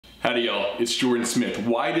Howdy y'all, it's Jordan Smith.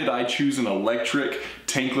 Why did I choose an electric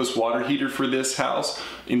tankless water heater for this house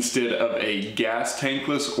instead of a gas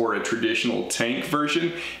tankless or a traditional tank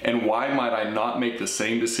version? And why might I not make the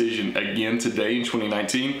same decision again today in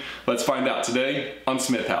 2019? Let's find out today on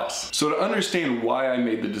Smith House. So to understand why I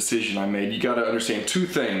made the decision I made, you gotta understand two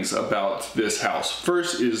things about this house.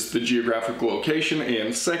 First is the geographical location,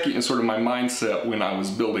 and second is sort of my mindset when I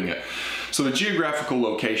was building it. So the geographical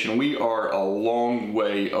location, we are a long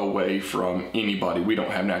way away from anybody. We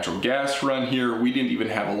don't have natural gas run here. We didn't even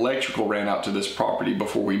have electrical ran out to this property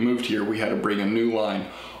before we moved here. We had to bring a new line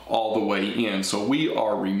all the way in. So we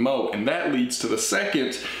are remote, and that leads to the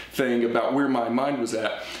second thing about where my mind was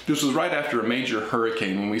at. This was right after a major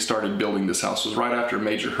hurricane when we started building this house. It was right after a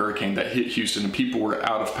major hurricane that hit Houston, and people were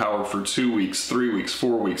out of power for 2 weeks, 3 weeks,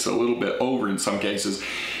 4 weeks, a little bit over in some cases.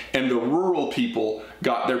 And the rural people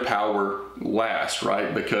got their power last,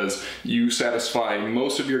 right? Because you satisfy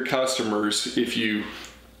most of your customers if you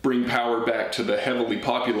bring power back to the heavily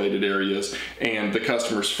populated areas, and the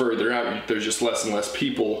customers further out, there's just less and less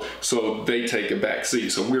people, so they take a back seat.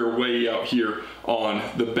 So we're way out here on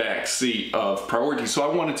the back seat of priority. So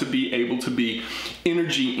I wanted to be able to be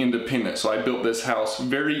energy independent. So I built this house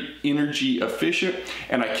very energy efficient,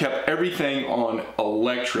 and I kept everything on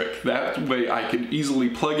electric. That way I could easily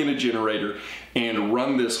plug in a generator and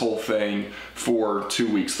run this whole thing for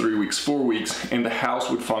 2 weeks, 3 weeks, 4 weeks, and the house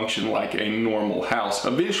would function like a normal house.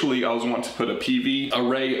 Eventually, I was wanting to put a PV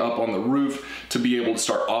array up on the roof to be able to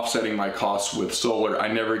start offsetting my costs with solar. I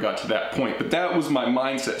never got to that point, but that was my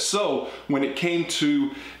mindset. So when it came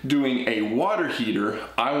to doing a water heater,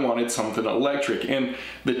 I wanted something electric, and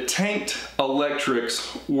the tanked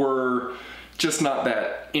electrics were just not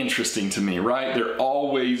that interesting to me, right? They're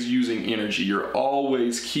always using energy. You're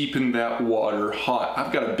always keeping that water hot.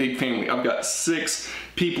 I've got a big family. I've got 6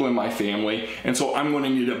 people in my family, and so I'm going to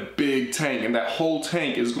need a big tank, and that whole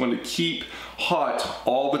tank is going to keep hot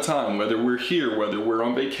all the time, whether we're here, whether we're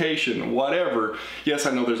on vacation, whatever. Yes,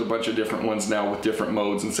 I know there's a bunch of different ones now with different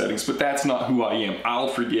modes and settings, but that's not who I am. I'll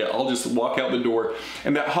forget. I'll just walk out the door,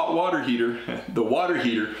 and that hot water heater, the water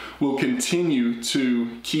heater, will continue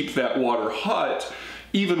to keep that water hot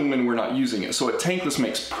even when we're not using it. So a tankless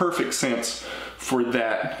makes perfect sense for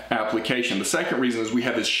that application. The second reason is we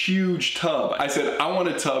have this huge tub. I said I want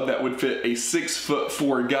a tub that would fit a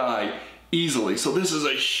 6'4" guy easily. So this is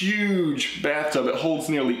a huge bathtub. It holds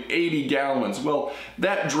nearly 80 gallons. Well,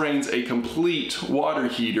 that drains a complete water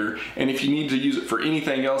heater, and if you need to use it for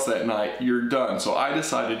anything else that night, you're done. So I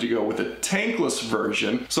decided to go with a tankless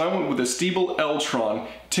version. So I went with a Stiebel Eltron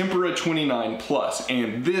Tempra 29 Plus,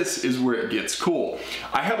 and this is where it gets cool.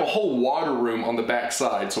 I have a whole water room on the back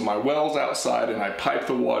side, so my well's outside, and I pipe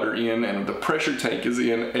the water in, and the pressure tank is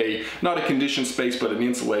in a, not a conditioned space, but an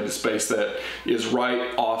insulated space that is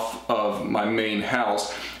right off of my main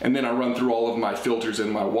house. And then I run through all of my filters and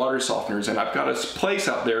my water softeners, and I've got a place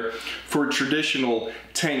out there for a traditional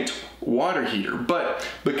tanked water heater. But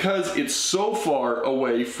because it's so far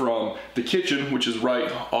away from the kitchen, which is right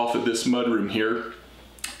off of this mudroom here,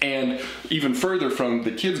 and even further from the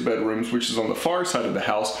kids' bedrooms, which is on the far side of the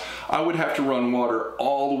house, I would have to run water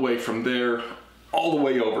all the way from there all the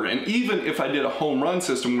way over. And even if I did a home run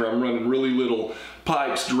system where I'm running really little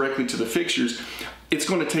pipes directly to the fixtures, it's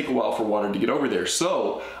going to take a while for water to get over there.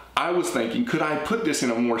 So I was thinking, could I put this in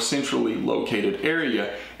a more centrally located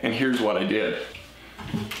area? And here's what I did.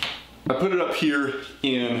 I put it up here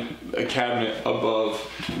in a cabinet above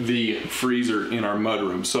the freezer in our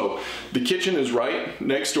mudroom. So the kitchen is right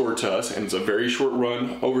next door to us, and it's a very short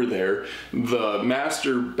run over there. The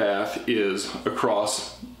master bath is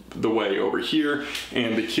across the way over here,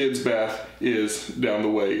 and the kids' bath is down the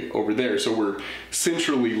way over there. So we're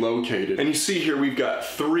centrally located. And you see here we've got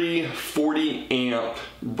 3 40-amp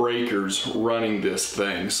breakers running this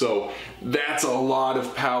thing. So that's a lot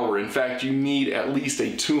of power. In fact, you need at least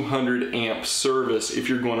a 200-amp service if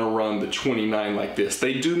you're going to run the 29 like this.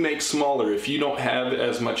 They do make smaller. If you don't have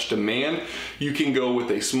as much demand, you can go with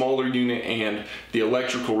a smaller unit, and the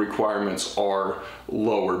electrical requirements are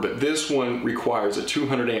lower. But this one requires a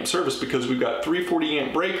 200-amp service because we've got 3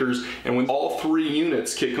 40-amp breakers, and when all 3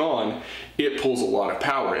 units kick on, it pulls a lot of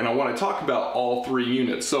power. And I want to talk about all 3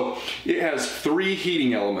 units. So it has 3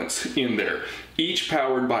 heating elements in there, each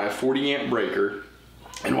powered by a 40-amp breaker.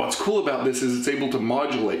 And what's cool about this is it's able to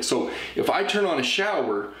modulate. So if I turn on a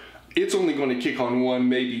shower, it's only going to kick on one,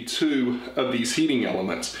 maybe two of these heating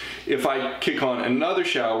elements. If I kick on another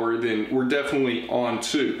shower, then we're definitely on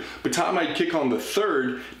two. By the time I kick on the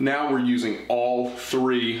third, now we're using all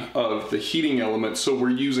three of the heating elements. So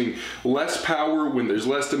we're using less power when there's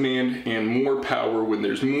less demand and more power when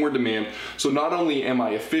there's more demand. So not only am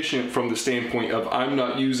I efficient from the standpoint of I'm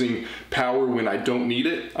not using power when I don't need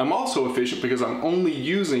it, I'm also efficient because I'm only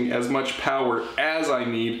using as much power as I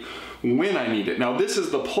need when I need it. Now this is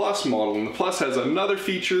the Plus model, and the Plus has another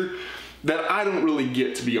feature that I don't really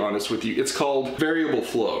get, to be honest with you. It's called variable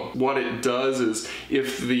flow. What it does is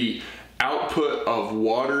if the output of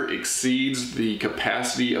water exceeds the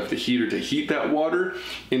capacity of the heater to heat that water,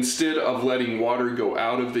 instead of letting water go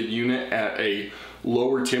out of the unit at a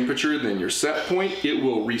lower temperature than your set point, it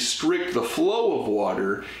will restrict the flow of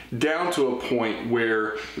water down to a point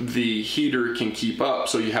where the heater can keep up,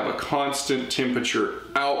 so you have a constant temperature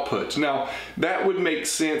output. Now that would make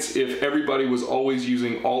sense if everybody was always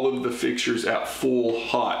using all of the fixtures at full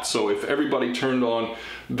hot. So if everybody turned on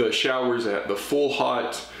the showers at the full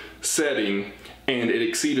hot setting and it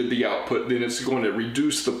exceeded the output, then it's going to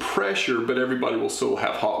reduce the pressure, but everybody will still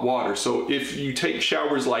have hot water. So if you take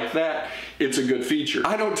showers like that, it's a good feature.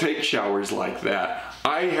 I don't take showers like that.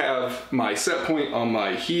 I have my set point on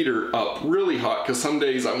my heater up really hot because some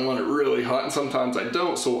days I want it really hot and sometimes I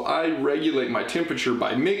don't. So I regulate my temperature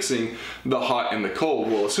by mixing the hot and the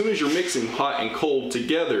cold. Well, as soon as you're mixing hot and cold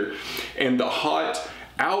together and the hot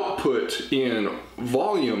output in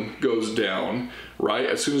volume goes down, right?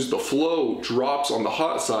 As soon as the flow drops on the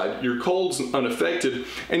hot side, your cold's unaffected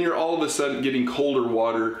and you're all of a sudden getting colder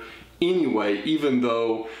water anyway, even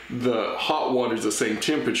though the hot water is the same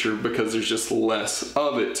temperature because there's just less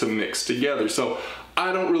of it to mix together. So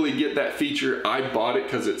I don't really get that feature. I bought it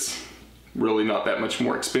because it's really not that much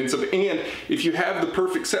more expensive. And if you have the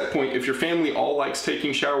perfect set point, if your family all likes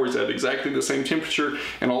taking showers at exactly the same temperature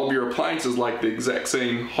and all of your appliances like the exact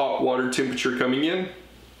same hot water temperature coming in,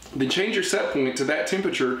 then change your set point to that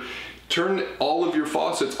temperature, turn all of your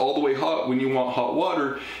faucets all the way hot when you want hot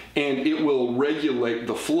water, and it will regulate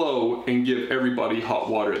the flow and give everybody hot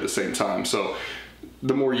water at the same time. So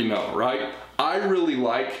the more you know, right? I really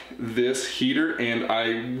like this heater and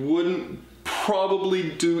I wouldn't probably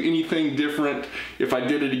do anything different if I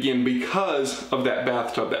did it again because of that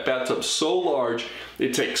bathtub. That bathtub's so large,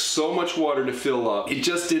 it takes so much water to fill up. It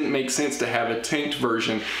just didn't make sense to have a tanked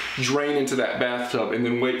version drain into that bathtub and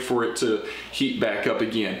then wait for it to heat back up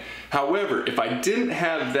again. However, if I didn't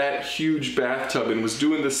have that huge bathtub and was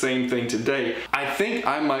doing the same thing today, I think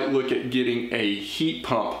I might look at getting a heat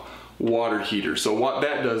pump water heater. So what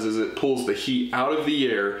that does is it pulls the heat out of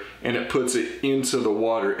the air and it puts it into the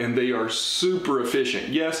water, and they are super efficient.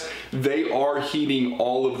 Yes, they are heating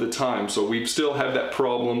all of the time, so we still have that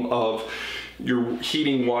problem of you're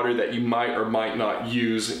heating water that you might or might not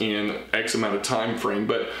use in X amount of time frame,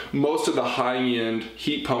 but most of the high-end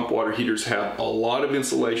heat pump water heaters have a lot of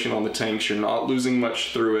insulation on the tanks. You're not losing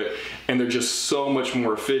much through it, and they're just so much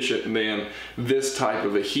more efficient than this type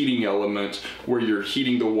of a heating element where you're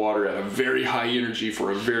heating the water at a very high energy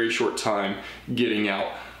for a very short time getting out.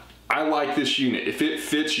 I like this unit. If it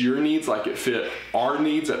fits your needs like it fit our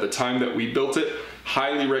needs at the time that we built it,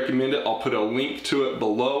 highly recommend it. I'll put a link to it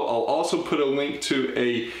below. I'll also put a link to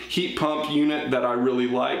a heat pump unit that I really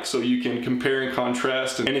like so you can compare and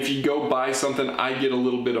contrast. And if you go buy something, I get a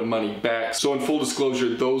little bit of money back. So in full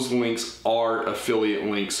disclosure, those links are affiliate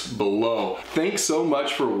links below. Thanks so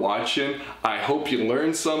much for watching. I hope you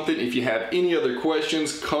learned something. If you have any other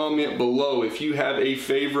questions, comment below. If you have a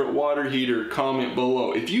favorite water heater, comment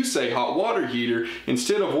below. If you say hot water heater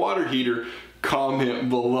instead of water heater, comment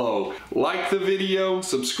below. Like the video,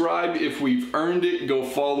 subscribe if we've earned it, go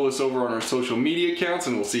follow us over on our social media accounts,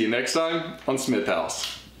 and we'll see you next time on Smith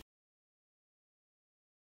House.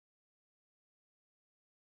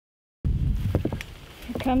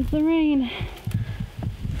 Here comes the rain.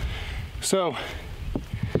 So,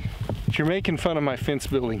 if you're making fun of my fence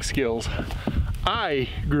building skills, I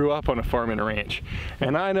grew up on a farm and a ranch,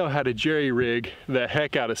 and I know how to jerry rig the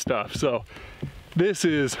heck out of stuff. So this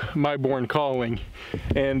is my born calling,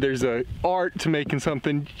 and there's an art to making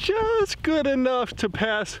something just good enough to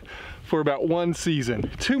pass for about one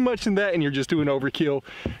season. Too much in that and you're just doing overkill.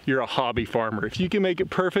 You're a hobby farmer. If you can make it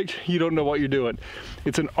perfect, you don't know what you're doing.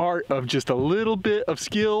 It's an art of just a little bit of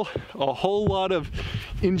skill, a whole lot of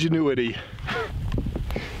ingenuity,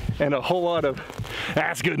 and a whole lot of,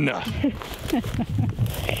 that's good enough.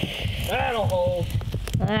 That'll hold.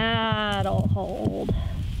 That'll hold.